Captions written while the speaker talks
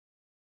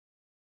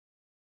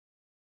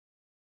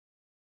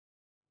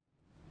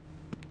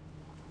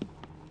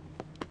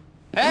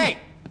Hey!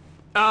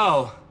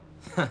 Oh,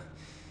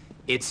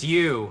 it's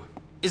you.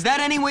 Is that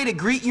any way to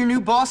greet your new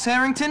boss,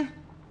 Harrington?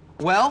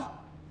 Well,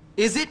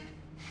 is it?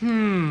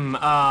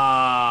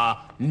 No.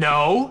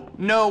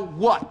 No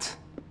what?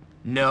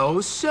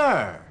 No,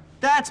 sir.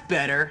 That's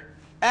better.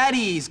 At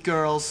ease,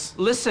 girls.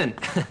 Listen,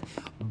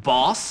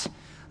 boss,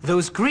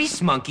 those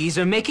grease monkeys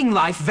are making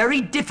life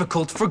very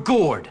difficult for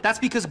Gord. That's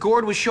because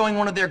Gord was showing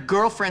one of their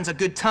girlfriends a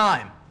good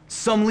time.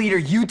 Some leader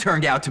you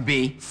turned out to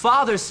be.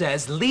 Father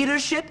says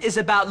leadership is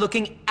about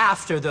looking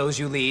after those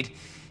you lead.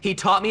 He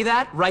taught me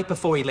that right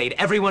before he laid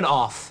everyone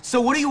off. So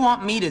what do you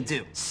want me to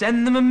do?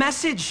 Send them a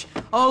message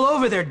all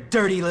over their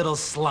dirty little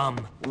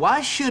slum.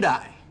 Why should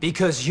I?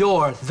 Because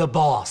you're the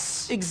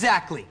boss.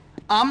 Exactly.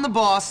 I'm the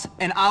boss,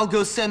 and I'll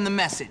go send the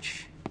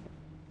message.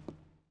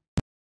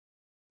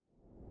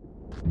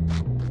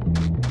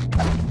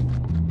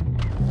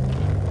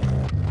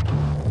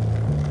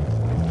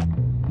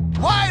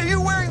 Why are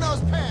you wearing those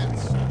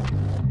pants?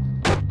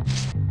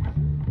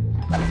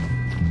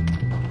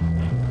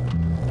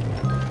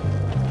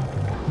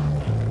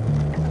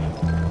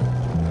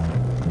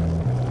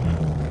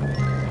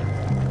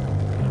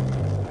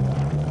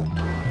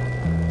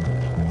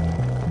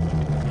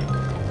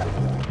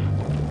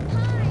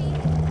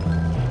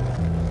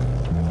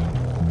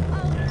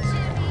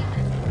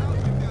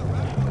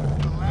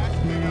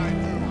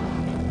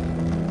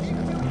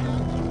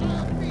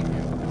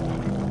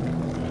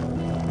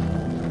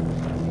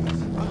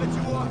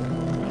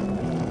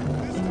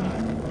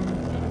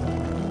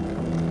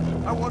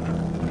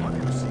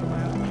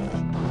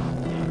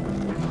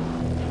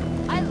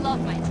 I love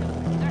my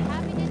children. Their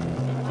happiness is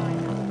in my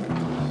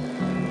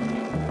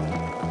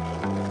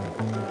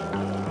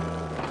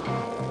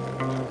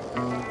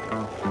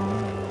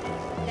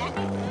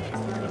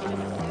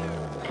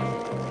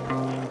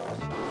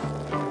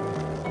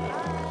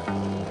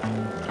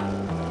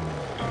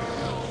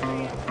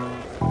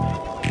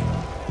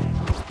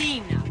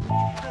Team now.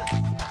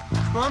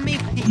 Mommy,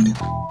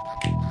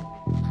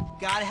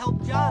 gotta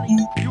help Johnny.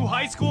 You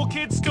high school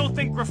kids still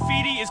think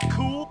graffiti is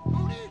cool?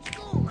 Who needs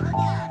school?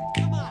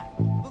 Come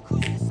on. Look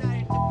who's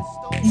decided to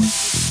bestow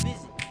us this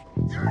visit.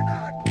 You're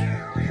not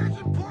nearly as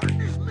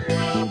important as me.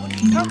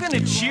 How can a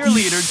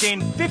cheerleader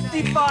gain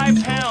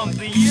 55 pounds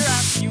the year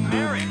after you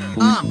marry her?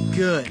 I'm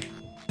good.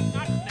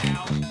 Not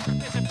now.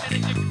 There's a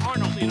Benedict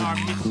Arnold in our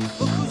midst.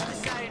 Look who's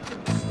decided to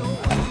bestow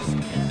us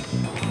this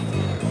visit.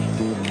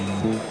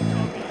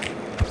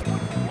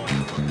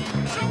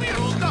 Show me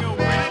your stuff,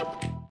 man.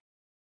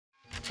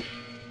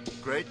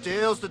 Great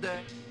deals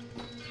today.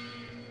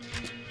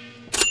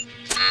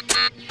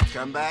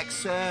 Come back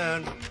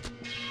soon. What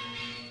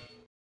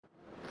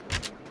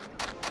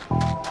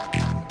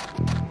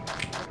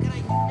can I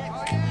do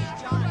next to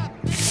Johnny?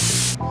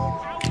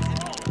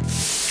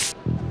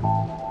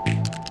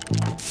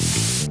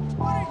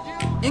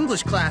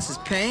 English class is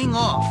paying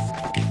off.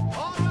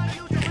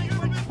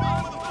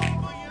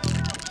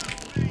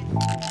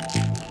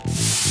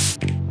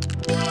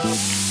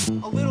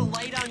 A little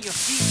light on your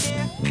feet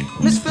there?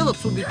 Miss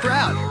Phillips would be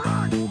proud.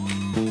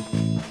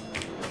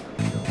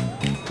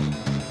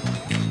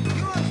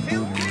 You on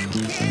film clip,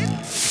 kid?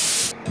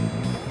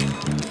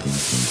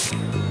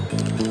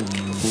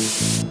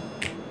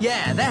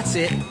 Yeah, that's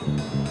it. 3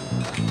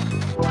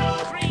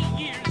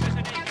 years as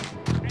an ace,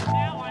 and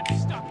now I'm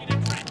stuck in a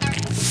trench.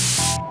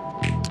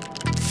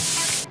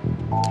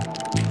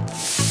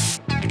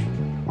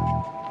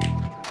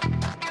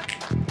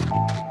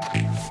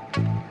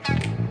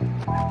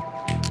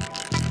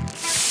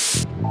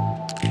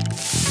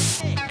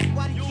 Hey,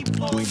 why do you keep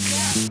blowing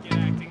gas? Get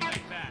acting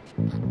like that.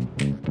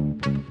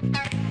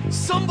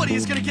 Somebody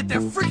is gonna get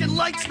their freaking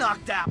lights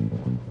knocked out.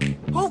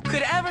 Who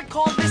could ever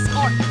call this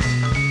art?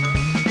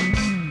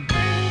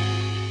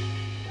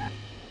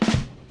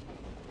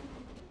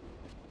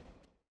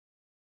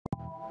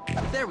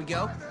 There we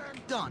go.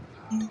 Done.